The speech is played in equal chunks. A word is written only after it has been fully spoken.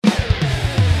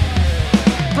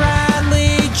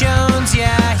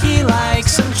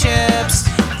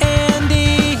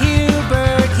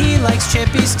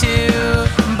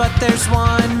there's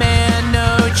one man,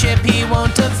 no chip he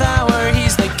won't devour.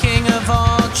 He's the king of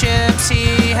all chips, he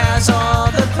has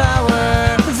all the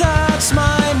power. That's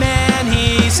my man,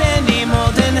 he's Andy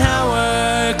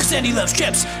Moldenhauer. Cause Andy loves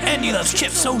chips,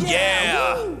 so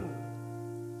yeah.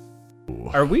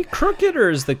 Are we crooked or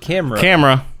is the camera?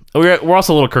 Camera. We're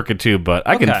also a little crooked too, but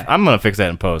I'm gonna fix that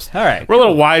in post. All right, we're a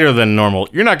little wider than normal.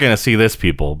 You're not gonna see this,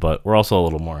 people, but we're also a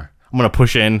little more. I'm gonna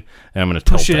push in and I'm gonna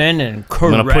push it in and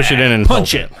correct. I'm gonna push it in and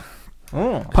punch it.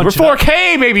 We're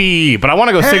 4K, maybe, but I want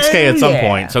to go 6K at some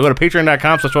point. So go to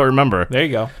patreon.com/remember. There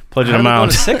you go. Pledge an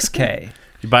amount. Go to 6K.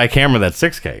 You buy a camera that's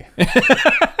 6K.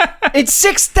 It's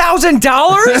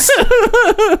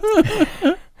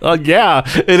 $6,000. Yeah,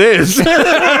 it is. It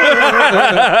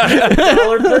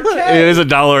is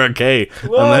 $1 a K on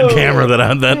that camera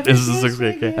that is a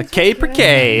 6K. A K per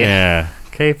K. Yeah,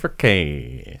 K for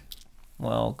K.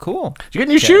 Well, cool. Did you get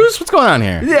new shoes? What's going on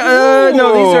here? Yeah,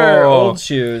 no, these are old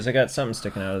shoes. I got something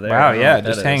sticking out of there. Wow, yeah,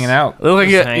 just hanging out. Look like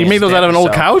you made those out of an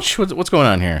old couch? What's going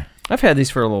on here? I've had these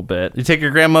for a little bit. You take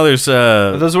your grandmother's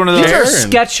those one of those These are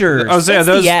Skechers. I was saying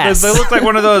those they look like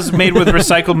one of those made with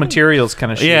recycled materials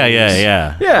kind of shoes.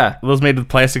 Yeah. Those made with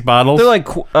plastic bottles. They're like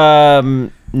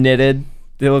knitted.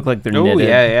 They look like they're knitted.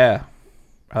 Yeah.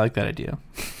 I like that idea.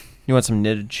 You want some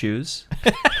knitted shoes?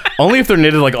 Only if they're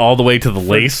knitted like all the way to the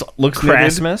lace looks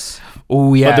Christmas.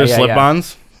 Oh yeah, but they're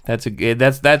slip-ons. That's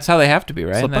how they have to be,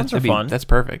 right? Slip-ons are fun. That's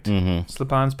perfect. Mm-hmm.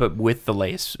 Slip-ons, but with the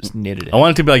lace knitted in. I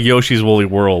want it to be like Yoshi's Woolly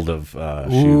World of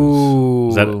shoes.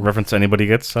 Is that a reference anybody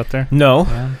gets out there? No.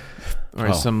 Yeah.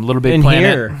 Or some Little Big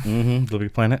Planet. Here. Mm-hmm. Little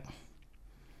Big Planet.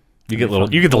 You get the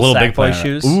Little Big Planet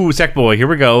shoes. Ooh, Sackboy. Here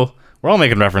we go. We're all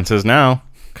making references now.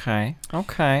 Okay.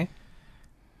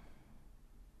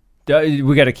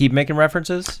 We got to keep making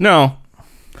references? No.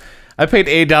 I paid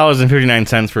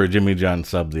 $8.59 for a Jimmy John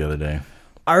sub the other day.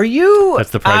 Are you that's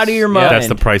the price. Out of your mind? That's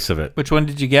the price of it. Which one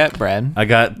did you get, Brad? I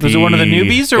got Was it one of the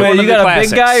newbies or one of the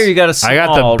classics? You got a big guy or you got a small I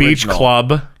got the Beach original?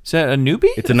 Club. Is that a newbie?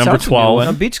 It's a number 12.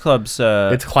 No, Beach Club's...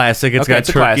 it's classic. It's got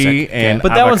it's turkey and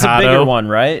But that one's a bigger one,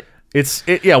 right? One they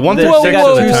through got 6 two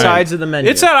at a time. sides of the menu.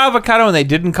 It's that avocado and they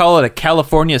didn't call it a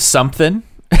California something.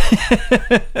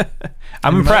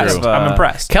 I'm impressed. I'm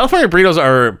impressed. California burritos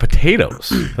are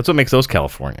potatoes. That's what makes those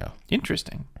California.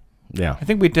 Interesting. Yeah. I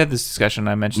think we did this discussion.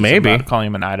 I mentioned maybe about calling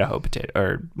them an Idaho potato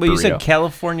or Well, you said burrito.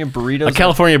 California burritos. A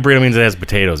California burrito means it has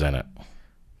potatoes in it.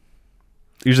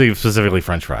 Usually, specifically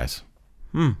French fries.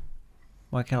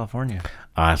 Why California?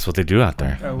 That's what they do out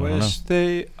there. I wish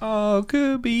they all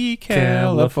could be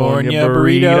California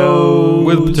burritos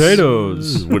with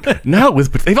potatoes.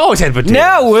 They've always had potatoes.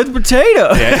 Now with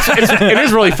potatoes. Yeah, it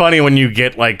is really funny when you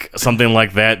get like something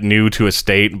like that new to a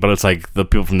state, but it's like the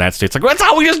people from that state's like, that's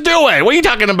how we just do it. What are you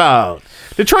talking about?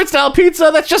 Detroit style pizza?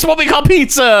 That's just what we call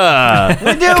pizza.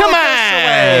 Come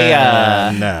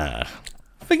on. Nah.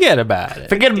 Forget about it.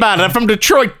 Forget about it. I'm from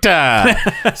Detroit.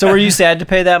 So were you sad to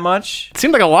pay that much? It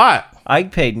seemed like a lot. I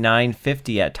paid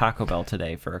 $9.50 at Taco Bell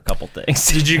today for a couple things.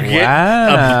 Did you get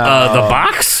Wow. the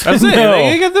box? That's it. No.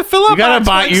 You get the fill up. You gotta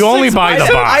buy. You only buy the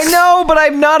box. I know, but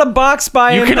I'm not a box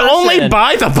buyer. You can only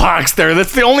buy the box there.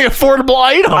 That's the only affordable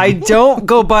item. I don't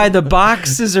go buy the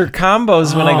boxes or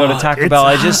combos when I go to Taco Bell.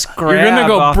 I just grab You're gonna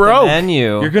go off broke. the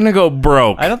menu. You're gonna go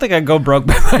broke. I don't think I'd go broke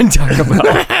by buying Taco Bell.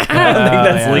 I don't think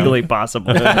that's legally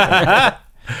possible.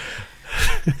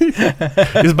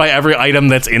 Just buy every item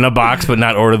that's in a box, but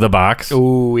not order the box.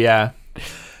 Ooh, yeah.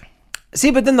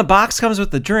 See, but then the box comes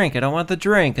with the drink. I don't want the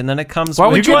drink, and then it comes Why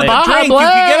with would you want Baja the drink?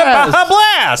 Blast. You can get a Baja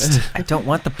Blast. I don't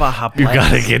want the Baja Blast. You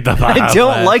gotta get the Baja I don't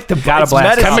Blast. like the Gotta it's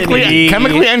blast. medicine-y.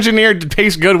 Chemically engineered to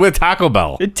taste good with Taco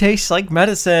Bell. It tastes like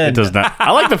medicine. It does not.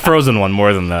 I like the frozen one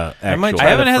more than the actual. might I try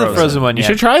haven't had the frozen one You yet.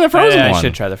 should try the frozen Yeah, one. I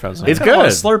should try the frozen It's one. I want a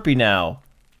good. Slurpee now.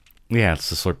 Yeah,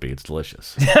 it's a Slurpee. It's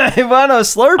delicious. I want a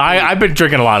Slurpee. I've been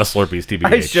drinking a lot of Slurpees, TBH.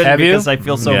 I should Have you? because I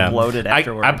feel so Yeah. bloated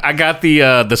afterward. I got the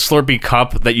Slurpee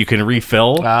cup that you can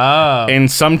refill. Oh.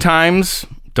 And sometimes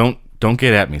don't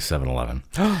get at me, 7-Eleven.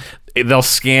 They'll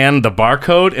scan the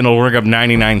barcode and it'll ring up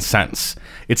 99 cents.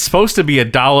 It's supposed to be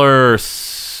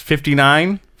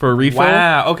 $1.59 for a refill.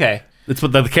 Wow. Okay. It's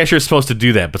what the cashier is supposed to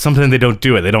do that, but sometimes they don't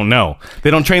do it. They don't know.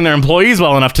 They don't train their employees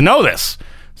well enough to know this.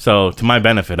 So to my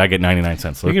benefit, I get 99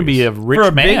 cents. You're gonna be a rich For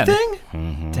a man. big thing?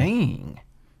 Mm-hmm. Dang.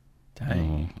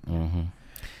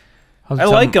 I'll I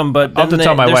tell- like them, but I'll have to then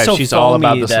tell my they're wife. so She's all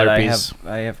about foamy the that Slurpees.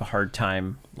 I have a hard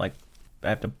time. Like, I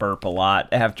have to burp a lot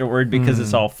afterward because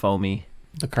it's all foamy.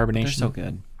 The carbonation. They're so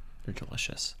good. They're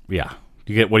delicious. Yeah.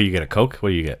 What do you get? A Coke? What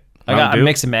do you get? I got Mountain a Dew?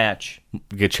 mix and match. You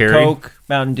get cherry. Coke,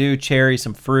 Mountain Dew, cherry,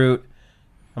 some fruit.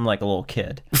 I'm like a little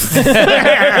kid. That's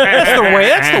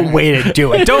the way to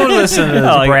do it. Don't listen to this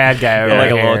like- Brad guy over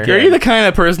like a here. little kid. Are you the kind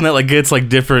of person that like gets like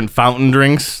different fountain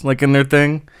drinks like in their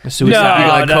thing? Suicide. You get,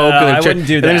 like no, Coke and then I wouldn't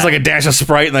do And then there's that. like a dash of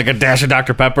Sprite and like a dash of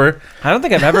Dr. Pepper. I don't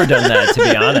think I've ever done that, to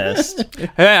be honest.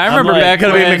 Hey, I remember like, back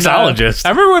gotta be a when mixologist. I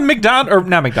remember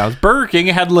when Burger King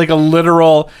had like a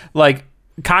literal like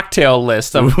cocktail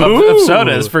list of Ooh.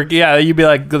 sodas for you'd be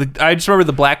like, I just remember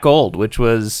the Black Gold, which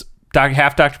was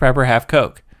half Dr. Pepper, half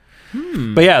Coke.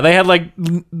 But yeah, they had like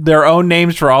their own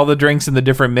names for all the drinks and the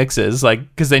different mixes, like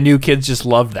because they knew kids just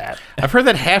loved that. I've heard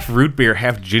that half root beer,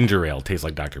 half ginger ale tastes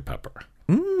like Dr. Pepper.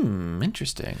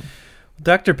 Interesting.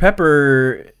 Dr.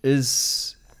 Pepper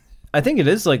is, I think it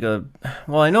is like a,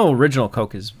 well, I know original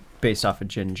Coke is based off of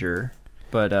ginger,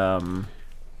 but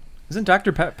isn't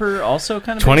Dr. Pepper also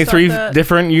kind of 23 based off that?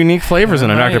 different unique flavors in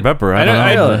a Dr. Pepper. I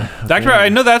don't know. I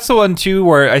know that's the one too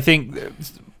where I think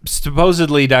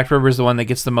supposedly Dr. Pepper is the one that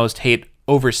gets the most hate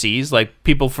overseas. Like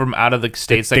people from out of the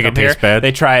states that think come it here, tastes bad?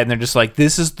 they try it and they're just like,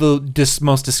 "This is the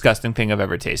most disgusting thing I've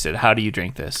ever tasted. How do you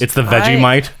drink this?" It's the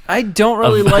Vegemite. I don't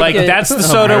really like like it. that's the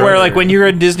soda where like when you're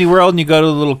in Disney World and you go to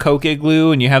the little Coke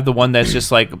igloo and you have the one that's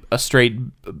just like a straight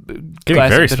Getting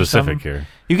glass very of specific something. here.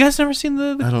 You guys never seen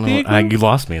the I don't the know. igloo? You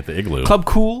lost me at the igloo. Club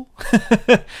Cool.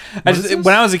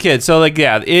 When I was a kid, so like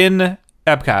in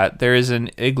Epcot there is an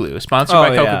igloo sponsored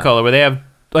by yeah. Coca-Cola where they have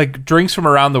like drinks from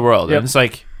around the world, and it's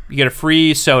like you get a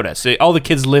free soda. So all the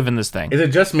kids live in this thing. Is it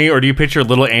just me, or do you picture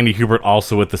little Andy Hubert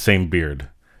also with the same beard?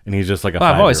 And he's just like a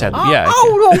Well, I've always had, five-year-old?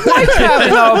 yeah. what's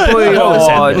having a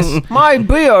beard? My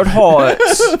beard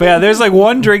hurts. But yeah, there's like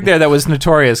one drink there that was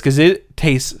notorious because it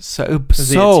tastes so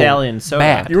the Italian soda.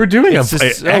 bad. You were doing It's a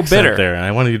just so accent bitter. there, and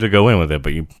I wanted you to go in with it,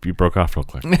 but you broke off real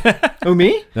quick. Who,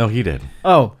 me? No, he did.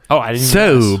 Oh. Oh, I didn't.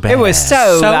 So bad. It was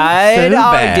so bad.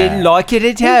 I bad. didn't like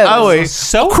it at all.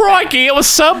 so crikey! It was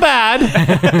so bad.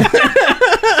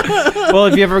 Well,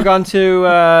 have you ever gone to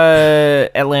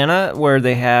Atlanta where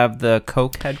they have the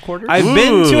Coke headquarters? I've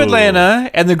been to Ooh. Atlanta,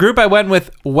 and the group I went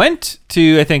with went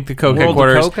to, I think, the Coke World of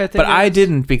headquarters, Coke, I think but it I is.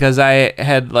 didn't because I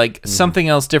had like something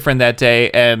else different that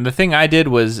day, and the thing I did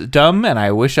was dumb, and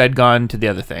I wish I'd gone to the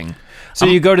other thing. So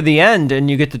you go to the end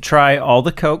and you get to try all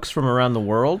the Cokes from around the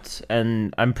world,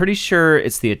 and I'm pretty sure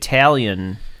it's the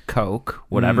Italian Coke,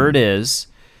 whatever it is.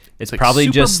 It's probably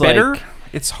super just bitter. like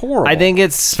It's horrible. I think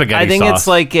it's Spaghetti I think sauce. it's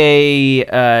like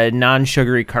a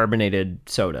non-sugary carbonated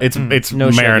soda. It's No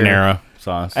sugar. marinara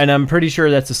sauce. And I'm pretty sure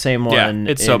that's the same one.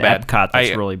 Yeah, it's so in bad. Epcot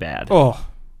that's I- really bad. Oh,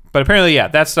 but apparently, yeah,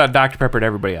 that's not Dr. Pepper to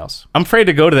everybody else. I'm afraid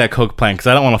to go to that Coke plant because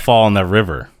I don't want to fall in the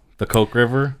river, the Coke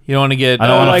River. You don't want to get. I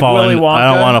don't want to like fall Willy in. I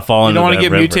Wonka? don't want to fall You into don't want to that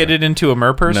get river. mutated into a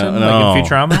mer person, No. like in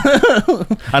Futurama.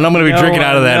 I know I'm going to be drinking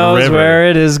out of that knows river. where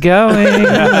it is going.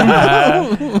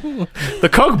 The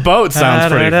Coke boat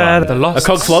sounds pretty fun. The lost A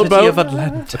Coke float city boat? of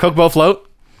Atlanta. A Coke boat float?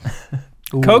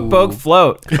 Coke boat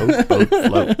float. Coke boat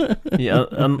float. Yeah,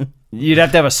 you'd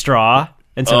have to have a straw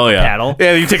instead Oh of a yeah. paddle.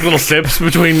 Yeah, you take little sips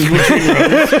between. It's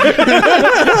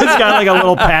got like a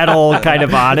little paddle kind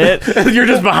of on it. You're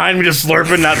just behind me, just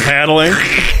slurping, not paddling.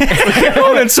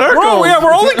 Going in circles. Oh yeah,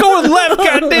 we're only going left.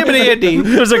 God damn it, Andy.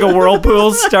 There's like a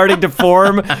whirlpool starting to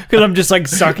form because I'm just like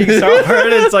sucking so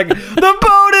hard. And it's like the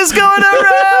boat is going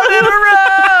around and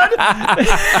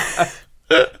around.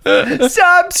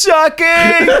 Stop sucking!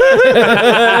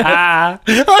 I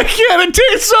can't. It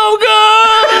tastes so good.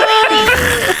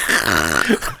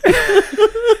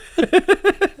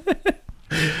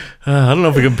 I don't know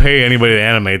if we can pay anybody to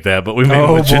animate that, but we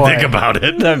maybe should think about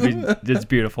it. It's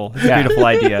beautiful. It's a beautiful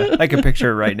idea. I can picture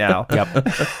it right now. Yep.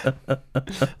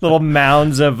 Little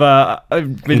mounds of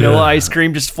vanilla ice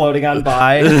cream just floating on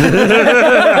by.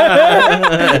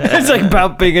 It's like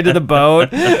bumping into the boat.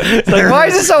 It's like, why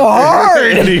is it so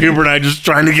hard? Andy Huber and I just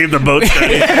trying to keep the boat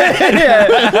steady.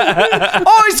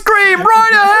 Ice cream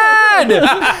right ahead!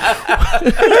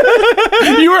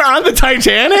 You were on the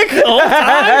Titanic the whole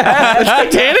time? The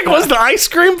Titanic was the ice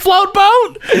cream float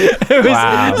boat?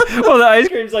 Wow. Well, the ice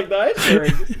cream's like the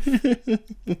iceberg.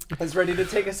 It's ready to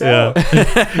take us out.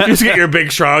 You just get your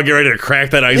big straw, get ready to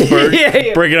crack that iceberg,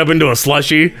 Yeah. break it up into a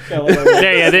slushy.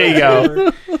 There you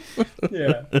go.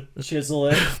 Yeah. Chisel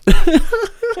it.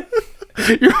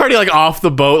 You're already like off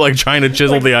the boat, like trying to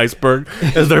chisel the iceberg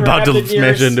as they're about to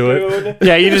smash into it.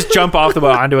 Yeah, you just jump off the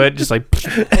boat onto it, just like.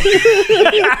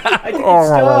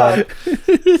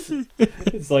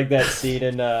 It's like that scene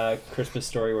in Christmas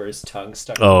Story where his tongue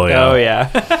stuck. Oh yeah. Oh yeah.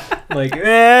 Like,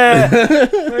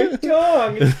 my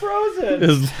tongue is frozen.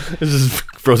 This is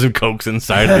frozen Cokes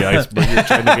inside the iceberg you're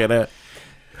trying to get at.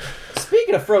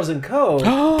 Speaking of frozen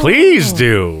Coke, Please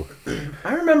do.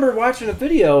 I remember watching a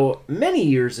video many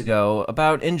years ago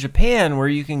about in Japan where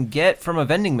you can get from a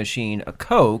vending machine a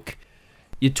Coke.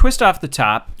 You twist off the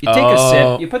top, you take a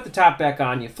sip, you put the top back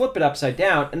on, you flip it upside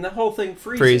down, and the whole thing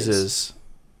freezes.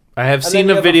 I have And seen then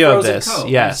you a have video of frozen this. Coke.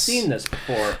 Yes. I've seen this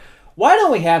before. Why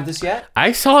don't we have this yet?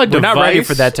 I saw a device. We're not ready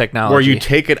for that technology. Where you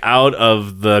take it out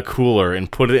of the cooler and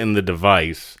put it in the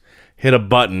device, hit a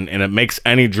button, and it makes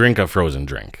any drink a frozen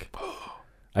drink.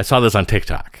 I saw this on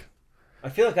TikTok. I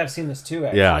feel like I've seen this too,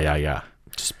 actually. Yeah.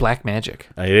 Just black magic.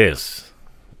 It is.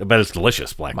 I bet it's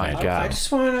delicious, black My magic. God. I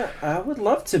just want to... I would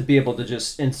love to be able to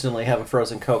just instantly have a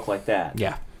frozen Coke like that.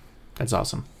 Yeah. That's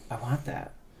awesome. I want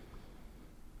that.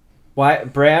 Why,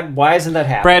 Brad? Why isn't that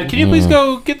happening? Brad, can you please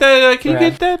go get that? Can you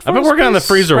Brad. get that? I've been working on the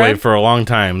freezer wave for a long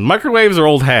time. Microwaves are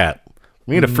old hat.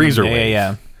 We need a freezer wave.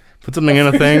 Yeah. Put something in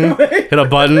a thing, hit a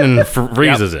button, and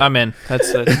freezes it. I'm in.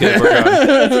 That's good. We're going.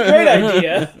 That's a great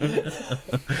idea.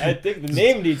 I think the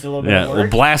name needs a little bit Yeah, of we'll work.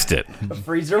 blast it. A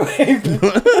freezer wave.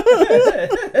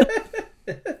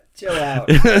 Chill out.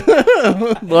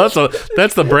 Well,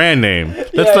 that's the brand name.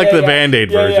 That's like the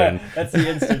Band-Aid version. Yeah. That's the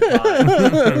Instant Pot.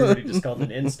 Everybody just called it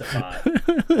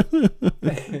Instapot.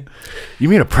 You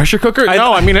mean a pressure cooker?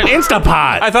 No, I mean an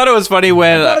Instapot. I thought it was funny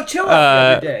when Gotta chill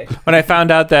out every day. when I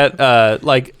found out that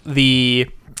like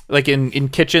in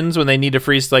kitchens when they need to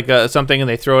freeze like something and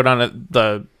they throw it on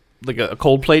a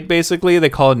cold plate, basically they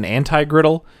call it an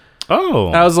anti-griddle. Oh.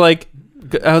 And I was like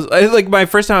my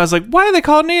first time I was like, why do they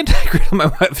call it an anti-griddle? My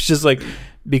wife was just like,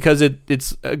 because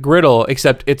it's a griddle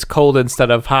except it's cold instead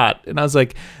of hot. And I was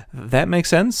like, that makes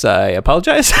sense. I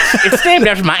apologize. It's named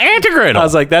after my anti-griddle. I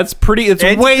was like, that's pretty. It's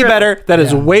way Anti-griddle. better. That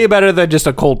is way better than just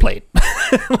a cold plate.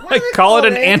 Like, call it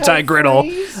an anti-griddle.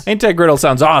 anti-freeze? Anti-griddle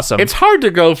sounds awesome. It's hard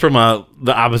to go from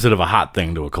the opposite of a hot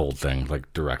thing to a cold thing,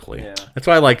 like directly. Yeah. That's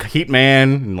why like Heat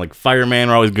Man and like Fireman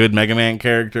are always good Mega Man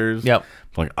characters. Yep.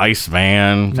 Like Ice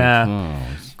Man. Nah.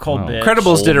 Cold bitch.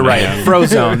 Credibles did it right.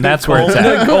 Frozone. That's where it's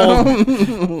at.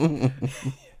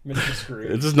 Mr.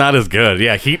 Scrooge. It's just not as good.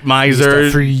 Yeah, Heat Miser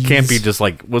Mr. Freeze. can't be just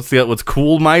like what's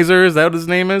Cool Miser? Is that what his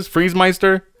name is? Freeze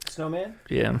Meister? Snowman?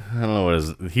 Yeah. I don't know what it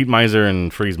is. Heat Miser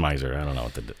and Freeze Miser. I don't know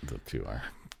what the two are.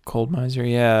 Cold Miser.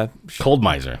 Yeah. Cold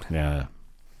Miser. Yeah.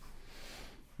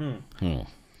 Well,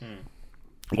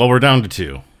 we're down to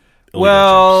two.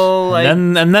 Well,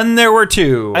 And then there were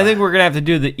two. I think we're going to have to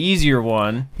do the easier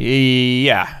one.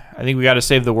 Yeah. I think we got to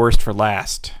save the worst for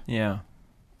last. Yeah.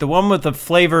 The one with the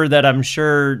flavor that I'm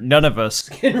sure none of us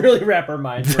can really wrap our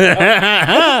minds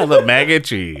around. the maggot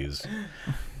cheese.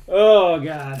 Oh,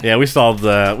 God. Yeah, we solved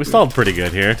pretty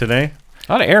good here today.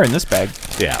 A lot of air in this bag.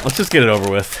 Yeah, let's just get it over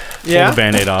with. Yeah? Pull the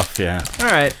Band-Aid off. Yeah. All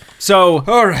right. So,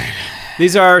 All right.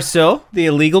 these are still the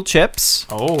illegal chips.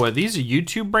 Oh, are these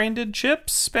YouTube branded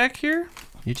chips back here?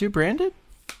 YouTube branded?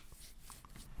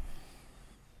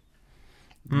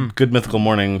 Good Mythical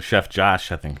Morning chef Josh,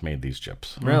 I think, made these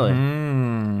chips. Really?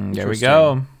 There we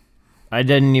go. I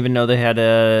didn't even know they had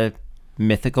a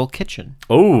mythical kitchen.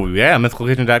 Oh, yeah,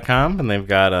 mythicalkitchen.com, and they've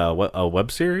got a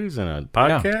web series and a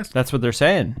Yeah, podcast. that's what they're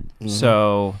saying.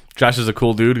 So, Josh is a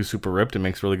cool dude who's super ripped and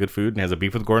makes really good food and has a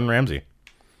beef with Gordon Ramsay.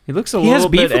 he looks a He has little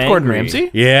beef bit with Gordon angry. Ramsay?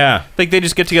 Yeah. Like they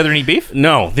just get together and eat beef?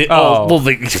 No. They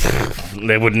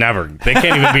would never. They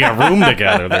can't even be in a room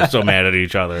together. They're so mad at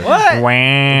each other. What?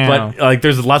 Wow. But like,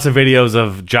 there's lots of videos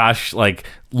of Josh like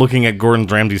looking at Gordon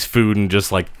Ramsay's food and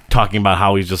just like talking about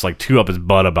how he's just like too up his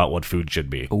butt about what food should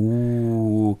be.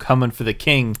 Ooh, coming for the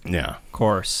king. Yeah, Of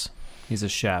course. He's a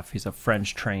chef. He's a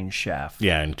French trained chef.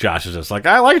 yeah. And Josh is just like,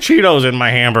 I like Cheetos in my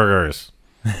hamburgers.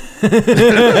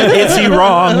 Is he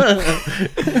wrong?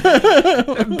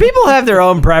 People have their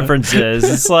own preferences.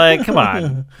 It's like, come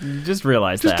on. Just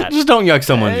realize that. Just don't yuck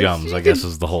someone's yums. I guess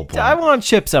is the whole point. I want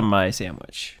chips on my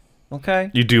sandwich. Okay?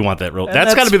 You do want that real. And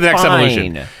That's got to be the next fine.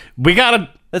 evolution. We gotta.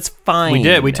 That's fine. We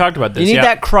did. We talked about this. You need yeah.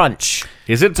 that crunch.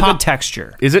 Is it It's a good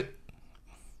texture. Is it?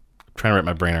 I'm trying to wrap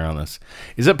my brain around this.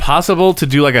 Is it possible to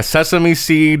do like a sesame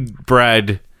seed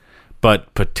bread,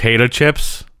 but potato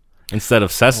chips instead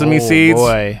of sesame seeds?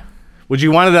 Boy. Would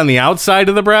you want it on the outside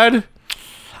of the bread?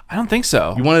 I don't think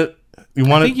so. You want it? You I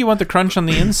want think it? you want the crunch on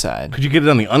the inside. Could you get it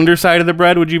on the underside of the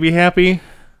bread? Would you be happy?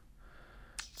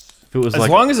 If it was As like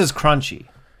long as it's crunchy.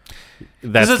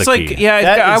 that's Because it's the like, key. yeah,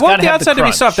 That- I it's want gotta the have the outside to be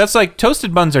crunch. soft. That's like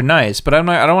toasted buns are nice, but I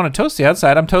don't want to toast the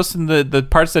outside. I'm toasting the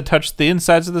parts that touch the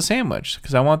insides of the sandwich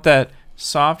because I want that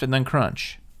soft and then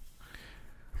crunch.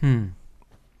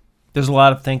 There's a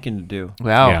lot of thinking to do.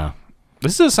 Wow. Yeah.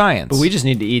 This is a science. But we just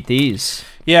need to eat these.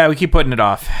 yeah, we keep putting it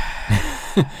off.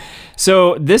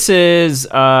 So this is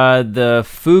the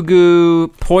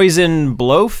Fugu Poison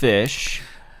Blowfish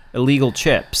illegal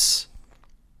chips.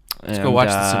 Let's go watch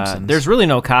The Simpsons. There's really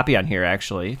no copy on here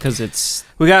actually, because it's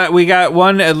We got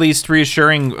one at least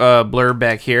reassuring blurb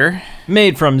back here.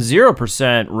 made from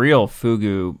 0% real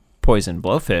fugu poison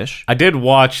blowfish. I did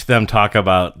watch them talk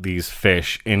about these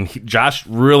fish, and Josh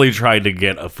really tried to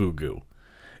get a fugu.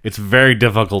 It's very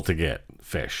difficult to get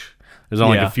fish. There's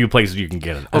only Yeah. a few places you can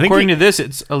get it. According to this,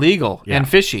 it's illegal Yeah. and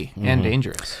fishy and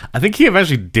dangerous. I think he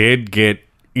eventually did get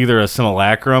either a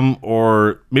simulacrum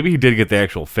or maybe he did get the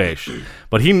actual fish,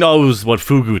 but he knows what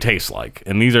fugu tastes like,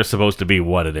 and these are supposed to be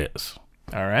what it is.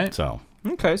 All right. So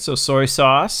Okay, so soy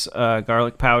sauce,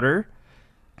 garlic powder,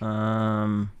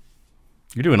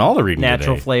 you're doing all the reading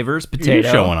natural today. flavors, You're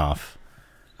potato. showing off.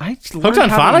 I Hooked on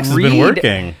Phonics has been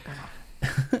working.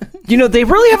 You know, they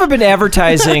really haven't been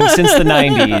advertising since the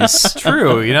 90s.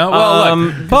 True, you know. Well,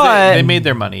 look, 'cause but they made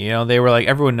their money. You know, they were like,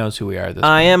 everyone knows who we are. At this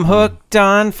I point. am hooked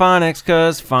on Phonics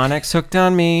because Phonics hooked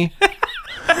on me.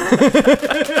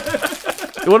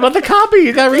 What about the copy?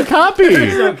 You got to read copy. What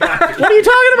are you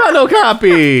talking about? No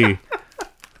copy.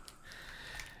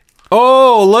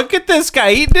 Oh, look at this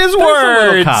guy eating his There's a little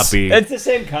words. copy. It's the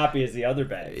same copy as the other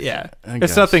bag. Yeah, I it's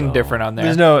guess nothing so. different on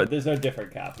there. There's no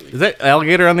different copy. Is that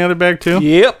alligator on the other bag too?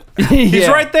 Yep, he's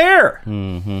right there.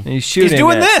 He's shooting.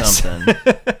 doing at this. Something.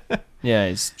 Yeah,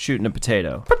 he's shooting a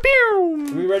potato. Are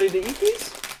we ready to eat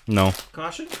these? No.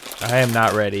 Caution. I am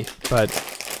not ready, but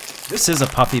This is a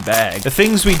puffy bag. the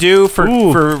things we do for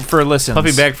Ooh. for listens.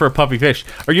 Puppy bag for a puppy fish.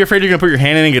 Are you afraid you're gonna put your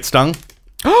hand in and get stung?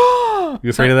 You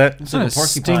afraid of that? It's like a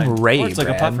porcupine. stingray, Or it's like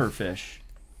a Brad. puffer fish.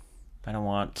 I don't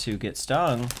want to get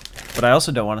stung, but I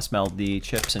also don't want to smell the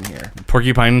chips in here.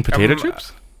 Porcupine potato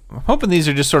chips? I'm hoping these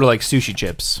are just sort of like sushi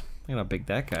chips. Look at how big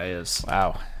that guy is.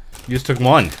 Wow. You just took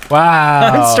one.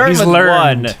 Wow. Starting he's with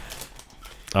learned.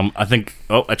 one. I think.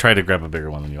 Oh, I tried to grab a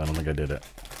bigger one than you. I don't think I did it.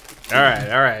 All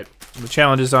right. The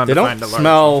challenge is on They to don't find a large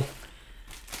smell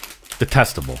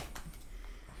detestable.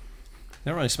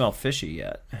 They don't really smell fishy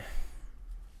yet.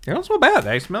 They don't smell bad.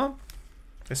 They smell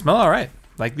all right.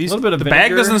 Like these, A little bit of the bag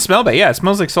vinegar. doesn't smell bad. Yeah, it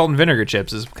smells like salt and vinegar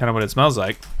chips. Is kind of what it smells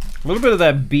like. A little bit of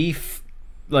that beef,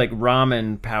 like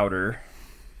ramen powder.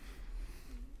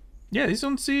 Yeah, these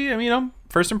don't see. I mean,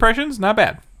 first impressions, not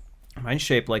bad. Mine's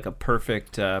shaped like a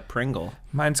perfect Pringle.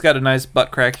 Mine's got a nice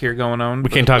butt crack here going on. We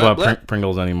can't talk about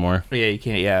Pringles anymore. Yeah, you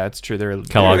can't. Yeah, that's true. They're We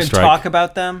Kellogg's don't even strike. talk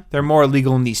about them. they're more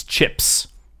illegal in these chips.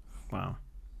 Wow.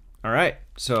 All right.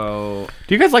 So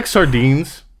Do you guys like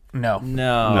sardines? No.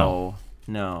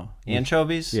 no.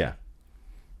 Anchovies. Yeah.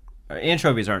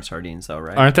 Anchovies aren't sardines though,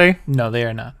 right? Aren't they? No, they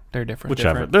are not. They're different.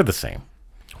 Whichever. They're the same.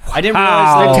 I didn't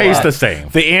Wow. realize They that. taste the same.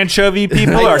 The anchovy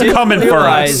people are didn't coming for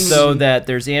realize, us. though, that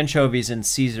there's anchovies in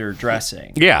Caesar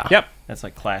dressing. Yeah. Yep. That's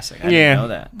like classic. I Yeah. didn't know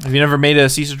that. Have you never made a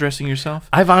Caesar dressing yourself?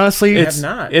 I've honestly, have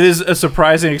not. It is a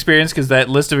surprising experience because that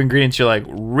list of ingredients, you're like,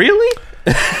 really?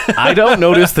 I don't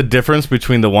notice the difference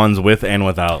between the ones with and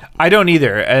without I don't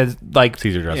either. As like,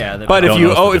 Caesar dressing. Yeah, but I if don't you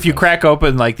notice the if you difference. crack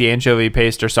open like the anchovy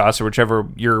paste or sauce or whichever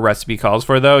your recipe calls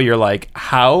for, though, you're like,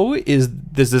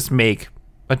 does this make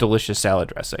a delicious salad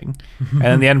dressing? And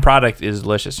then the end product is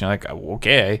delicious. You're like, oh,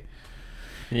 okay,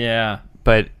 Yeah.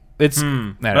 but it's.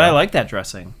 But I like that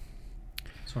dressing.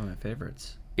 It's one of my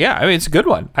favorites. Yeah, I mean it's a good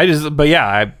one.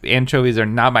 Anchovies are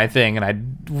not my thing, and I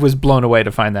was blown away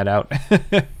to find that out.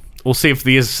 We'll see if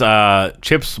these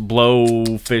chips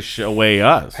blow fish away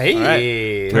us.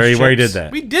 Hey, We already did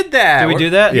that. we did that. Did we do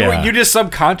that? Yeah. You just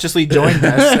subconsciously joined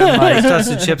us. And like, Toss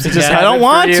the chips again. I don't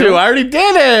want to. I already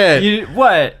did it. You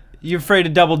what? You afraid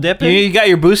of double dipping? you got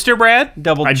your booster, Brad?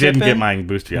 double I didn't chipping? get mine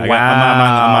boosted. Wow.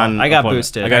 I'm on I got appointment.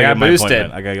 boosted. I gotta I get got my boosted.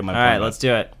 appointment. I gotta get my All right, appointment. let's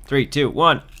do it. 3, 2,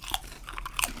 1.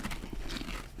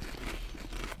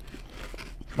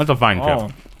 That's a fine Oh,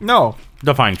 chip. No,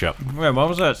 The fine chip. wait, what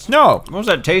was that? no. What was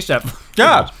that taste of?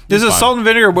 Yeah, this is fine. salt and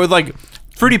vinegar with like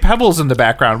fruity pebbles in the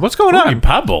background. What's going Fruity on?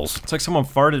 pebbles. It's like someone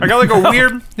farted. I got like a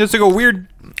weird. It's like a weird.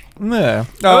 Yeah.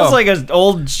 That was like an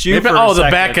old shoe. Maybe, for a the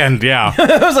second. back end. Yeah.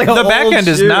 It was like the back end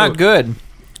is not good.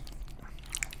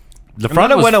 The And front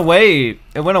then it was went away.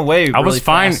 It went away. I was really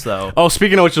fine. fast, though. Oh,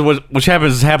 speaking of which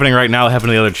is happening right now, happened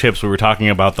to the other chips. We were talking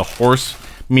about the horse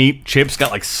meat chips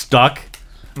got like stuck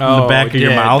in the back of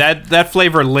your mouth. That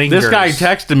flavor lingers. This guy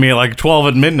texted me like 12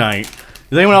 at midnight.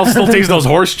 Does anyone else still taste those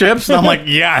horse chips? And I'm like,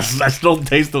 yes, I still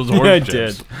taste those horse I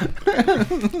chips.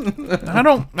 did. I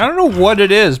don't know what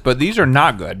it is, but these are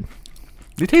not good.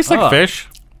 They taste like Ugh. fish.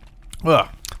 Ugh.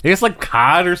 They taste like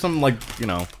cod or some like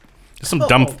some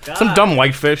God. dumb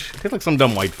whitefish. They taste like some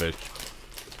dumb whitefish.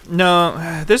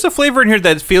 No, there's a flavor in here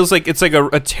that feels like it's like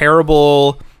a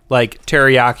terrible like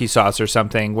teriyaki sauce or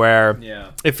something where Yeah.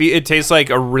 it tastes like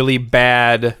a really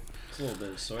bad There's a little bit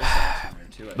of soy sauce in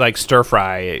there too. like stir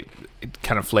fry.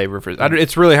 kind of flavor for.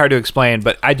 It's really hard to explain,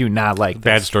 but I do not like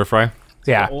Bad this. stir fry.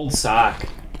 Yeah, Old sock.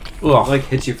 Ugh. Like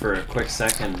hits you for a quick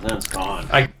second, then it's gone.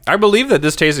 I believe that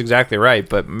this tastes exactly right,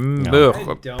 but I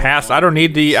don't pass. want I don't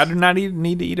need to. I do not even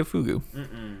need to eat a fugu.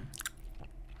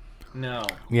 No,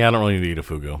 Yeah, I don't really need to eat a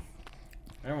fugu.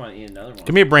 I don't want to eat another one.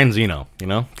 Give me a branzino. You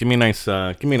know, give me a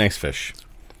nice fish.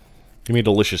 Give me a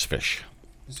delicious fish.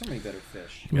 There's so many better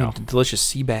fish. Yeah. Delicious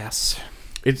sea bass.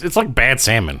 It's like bad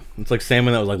salmon. It's like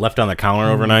salmon that was like left on the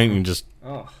counter overnight and you just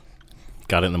Oh,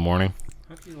 got it in the morning.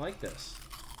 how do you like this?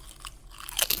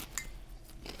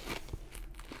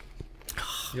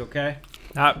 You okay?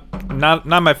 Not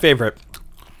my favorite.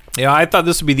 Yeah, I thought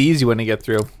this would be the easy one to get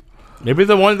through. Maybe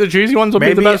the cheesy ones will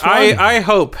be the best one.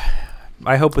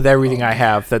 I hope with everything I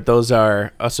have that those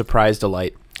are a surprise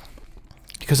delight.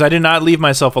 Because I did not leave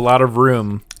myself a lot of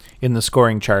room in the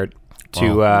scoring chart to.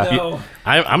 No.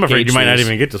 I'm afraid you Gauge might not these.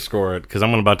 even get to score it because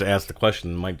I'm about to ask the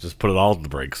question and might just put it all the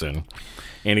breaks in.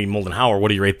 Andy Moldenhauer, what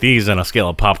do you rate these on a scale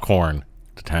of popcorn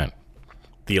to 10?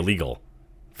 The illegal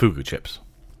fugu chips.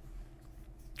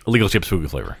 Illegal chips fugu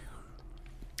flavor.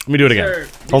 Let me do it again.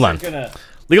 Hold on.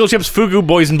 Legal chips fugu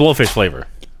boys and blowfish flavor.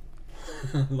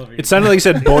 It sounded like you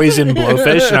said Boys in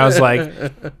Blowfish, and I was like,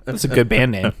 that's a good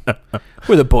band name.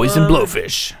 We're the Boys in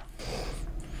Blowfish.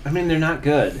 I mean, they're not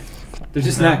good. They're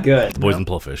just not good. Boys and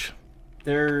blowfish.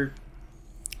 They're.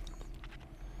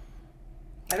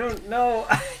 I don't know.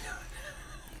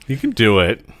 You can do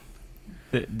it.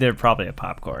 They're probably a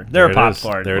popcorn. They're a There it is.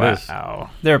 popcorn. There it is.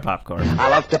 Wow. They're a popcorn. I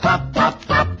love to pop, pop,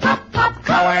 pop, pop, popcorn.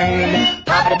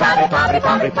 Poppity, poppity, poppity,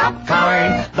 poppity,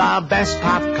 popcorn. The best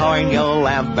popcorn you'll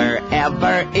ever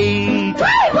eat.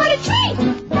 Hey, what a treat!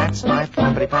 That's my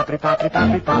poppity, poppity, poppity,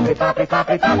 poppity, poppity, poppity,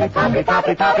 poppity, poppity, poppity,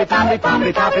 poppity, poppity, poppity, poppity, poppity,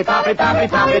 poppity, poppity,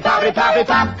 poppity, poppity, poppity,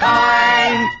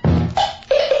 popcorn.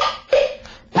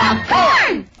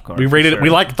 Popcorn! We rated it. We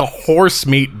like the horse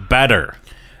meat better.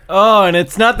 Oh, and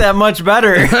it's not that much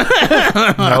better.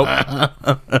 Nope.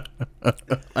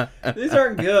 These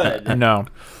aren't good. No.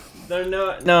 They're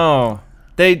not. No,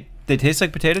 they taste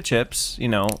like potato chips. You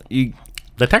know,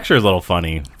 The texture is a little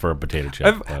funny for a potato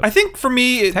chip. I think for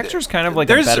me, texture's kind of like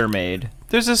a there's- better made.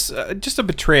 there's this just a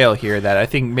betrayal here that I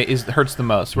think hurts the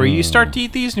most. Where you start to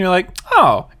eat these and you're like,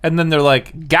 oh, and then they're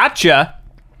like, gotcha.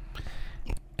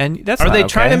 And that's Are not they okay.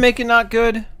 trying to make it not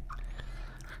good?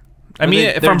 I mean,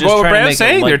 they're from just what trying to Brad's make it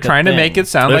saying, like they're the trying to thing. make it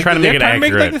sound they're like trying to make it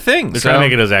accurate. Like the thing. They're So- trying to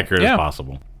make it as accurate yeah. as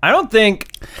possible. I don't think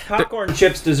popcorn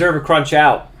chips deserve a crunch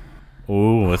out.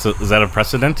 Ooh, is that a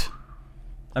precedent?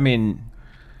 I mean,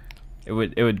 it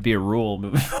would be a rule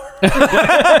moving forward.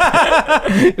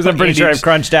 Because I'm pretty sure I've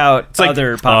crunched out like-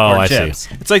 other popcorn I see. chips.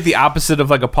 It's like the opposite of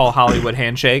like a Paul Hollywood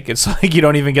handshake. It's like you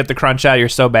don't even get the crunch out. You're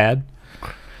so bad.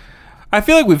 I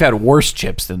feel like we've had worse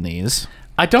chips than these.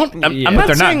 I don't. I'm Yeah. not But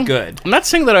they're not saying, good. I'm not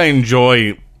saying that I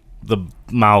enjoy the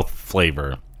mouth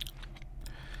flavor.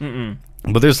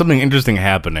 But there's something interesting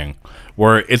happening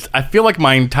where I feel like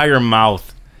my entire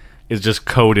mouth is just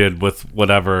coated with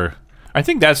whatever I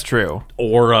think that's true.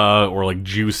 aura or like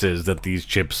juices that these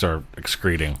chips are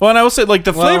excreting. Well, and I will say, like,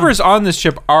 the flavors on this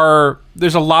chip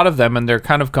there's a lot of them, and they're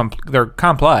kind of they're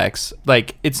complex.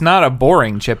 Like, it's not a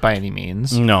boring chip by any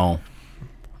means. No.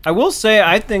 I will say,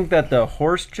 I think that the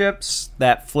horse chips,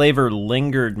 that flavor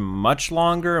lingered much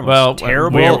longer and was Well,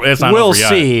 terrible. It's not we'll over yet.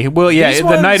 see. Well, yeah, These the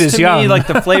ones, night is to young. me, like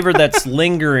the flavor that's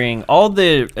lingering, all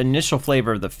the initial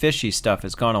flavor of the fishy stuff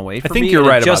has gone away from me. think you're and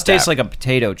right It just about tastes that. like a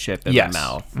potato chip in Yes. my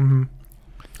mouth. Mm-hmm.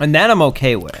 And that I'm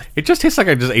okay with. It just tastes like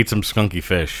I just ate some skunky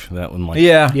fish. That one, like,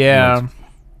 Yeah. yeah.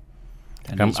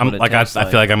 That I'm is what it like I tastes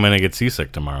feel like I'm gonna get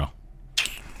seasick tomorrow.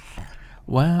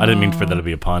 Well, I didn't mean for that to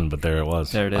be a pun, but there it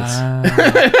was. There it is.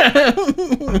 I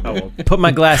will put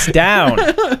my glass down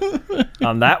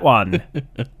on that one.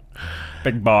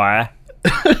 Big boy.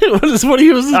 what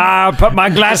he was. Put my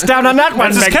glass down on that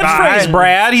one, That's his big catchphrase, boy.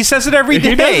 Brad. He says it every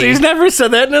day. He's never said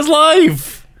that in his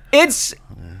life. It's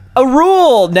a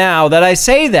rule now that I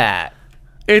say that.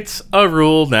 It's a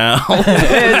rule now.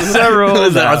 It's a rule now.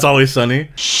 That's always sunny.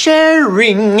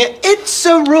 Sharing, it's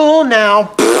a rule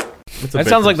now. That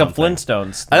sounds like the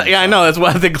Flintstones. Yeah, I know. That's why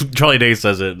I think Charlie Day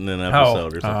says it in an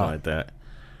episode or something like that.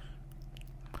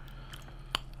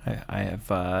 I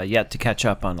have yet to catch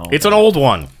up on all It's that. an old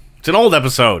one. It's an old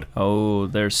episode. Oh,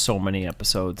 there's so many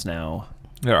episodes now.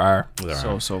 There are.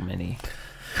 So many.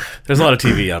 There's a lot of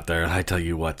TV out there. I tell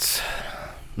you what.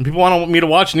 When people want me to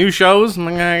watch new shows,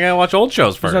 I gotta watch old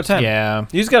shows first. There's no time. Yeah.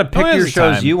 You just gotta pick there's your a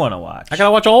shows time. you want to watch. I gotta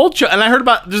watch old show. And I heard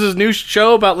about there's this new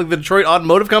show about like the Detroit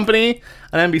Automotive Company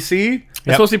on NBC. It's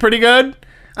Yep. supposed to be pretty good.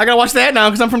 I gotta watch that now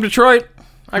because I'm from Detroit.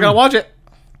 I gotta watch it.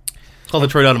 It's called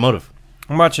Detroit Automotive.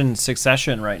 I'm watching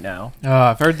Succession right now. Oh,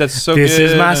 I've heard that's so This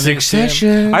good. is my and it's-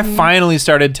 Succession. I finally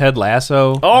started Ted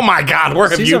Lasso. Oh my God, where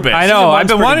have you Season- been? I know. I've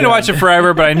been pretty wanting to good. watch it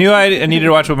forever, but I knew I needed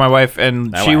to watch it with my wife,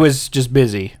 and That she wife. was just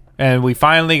busy. And we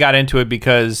finally got into it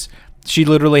because she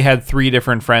literally had 3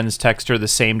 different friends text her the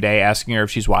same day asking her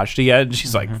if she's watched it yet, and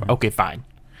she's like, "Okay, fine."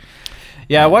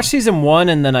 Yeah, I watched season 1,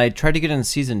 and then I tried to get into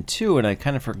season 2, and I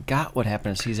kind of forgot what happened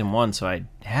in season 1, so I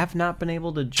have not been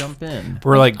able to jump in.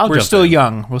 We're I'll we're jump still in.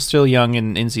 young. We're still young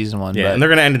in season 1. Yeah, but and they're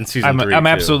gonna end in season 3. I'm too.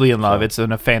 absolutely in love. So It's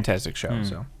a fantastic show.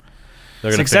 So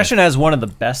they're gonna Succession has one of the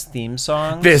best theme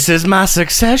songs. finish. This is my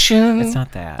Succession. It's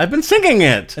not that. I've been singing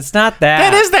it. It's not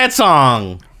that. That is that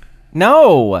song.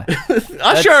 No.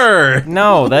 Usher.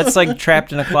 No, that's like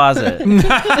trapped in a closet.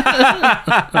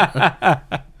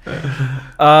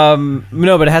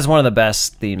 No, but it has one of the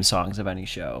best theme songs of any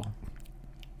show,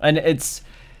 and it's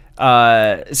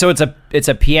so it's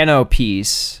a piano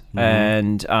piece,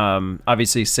 and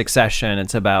obviously Succession.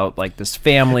 It's about like this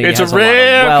family. It's a has lot of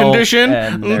rare wealth, condition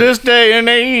and they're this day and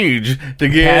age to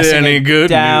get passing any it good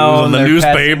down, news on the they're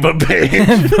newspaper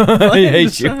page. I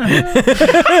hate you.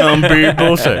 Some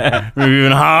people say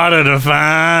even harder to find.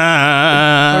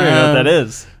 I don't even know what that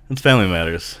is. It's Family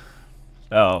Matters.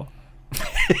 Oh.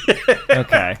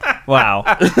 Okay. Wow.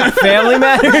 Family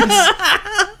Matters.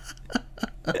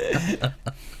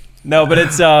 No, but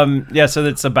it's yeah, so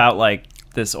it's about like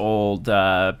this old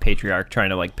patriarch trying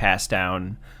to like pass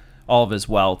down all of his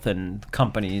wealth and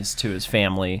companies to his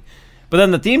family. But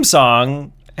then the theme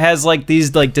song has like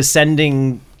these like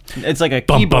descending, it's like a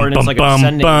keyboard and it's like a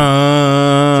descending.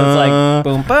 So it's like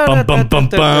boom, and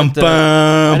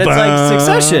it's like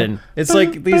Succession. It's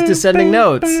like these descending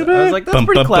notes. I was like, that's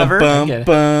pretty clever.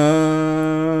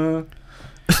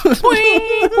 Is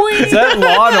that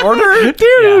Law and Order?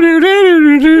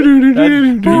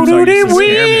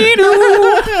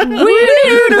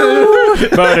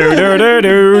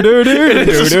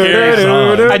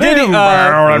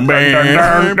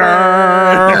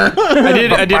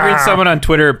 I did read someone on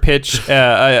Twitter pitch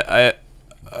a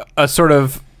sort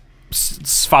of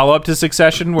follow up to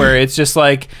Succession where it's just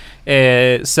like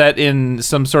set in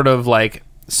some sort of like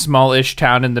smallish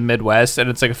town in the Midwest, and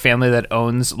it's like a family that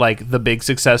owns like the big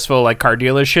successful like car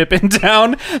dealership in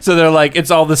town. So they're like,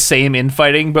 it's all the same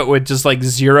infighting, but with just like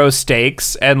zero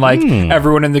stakes, and like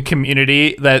everyone in the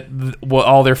community that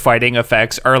all their fighting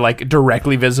effects are like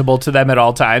directly visible to them at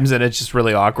all times, and it's just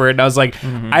really awkward. And I was like,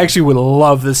 I actually would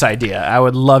love this idea. I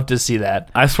would love to see that.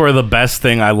 I swear the best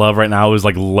thing I love right now is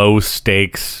like low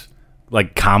stakes,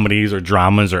 like comedies or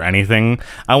dramas or anything.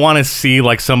 I want to see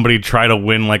like somebody try to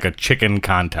win like a chicken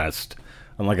contest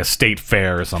on like a state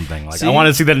fair or something. Like I want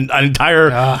to see that an entire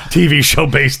TV show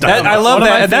based on. I love One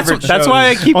of my that. That's favorite why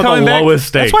I keep On the coming back.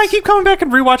 lowest That's stakes. why I keep coming back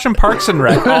and rewatching Parks and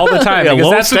Rec all the time. Yeah, because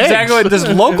low that's stakes. exactly what this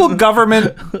local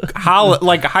government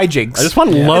like hijinks. I just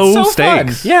want It's low so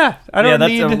stakes. Fun. Yeah, I don't Yeah,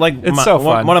 that's need. like It's so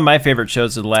fun. one of my favorite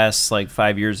shows of the last like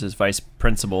 5 years is Vice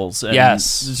Principals. And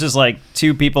Yes. it's just like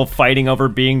two people fighting over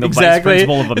being the vice exactly.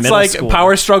 principal of a It's middle like school.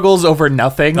 power struggles over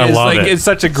nothing. I It's love like it. it's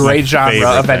such a great It's my genre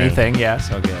favorite of thing. anything. Yeah.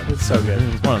 So good. It's so good.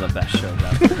 It's one of the best shows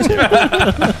out there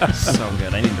too. So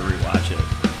good. I need to rewatch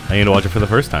it. I need to watch it for the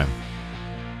first time.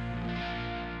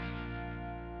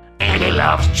 Andy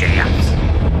loves chips.